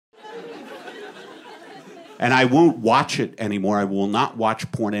And I won't watch it anymore. I will not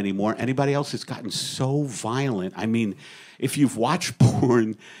watch porn anymore. Anybody else? It's gotten so violent. I mean, if you've watched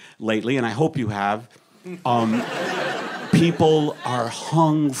porn lately, and I hope you have, people are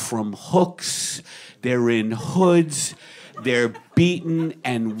hung from hooks. They're in hoods. They're beaten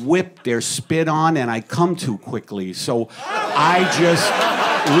and whipped. They're spit on, and I come too quickly. So I just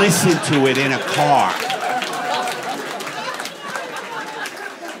listen to it in a car.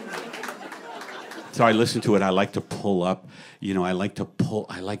 So I listen to it. I like to pull up. You know, I like to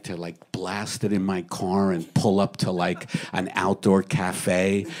like blast it in my car and pull up to like an outdoor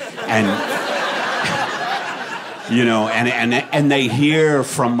cafe, and you know, and they hear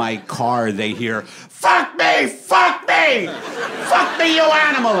from my car. They hear, "Fuck me, fuck me, fuck me, you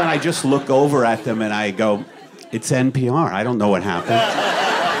animal!" And I just look over at them and I go, "It's NPR. I don't know what happened.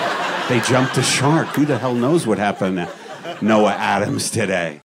 They jumped a shark. Who the hell knows what happened to Noah Adams today?"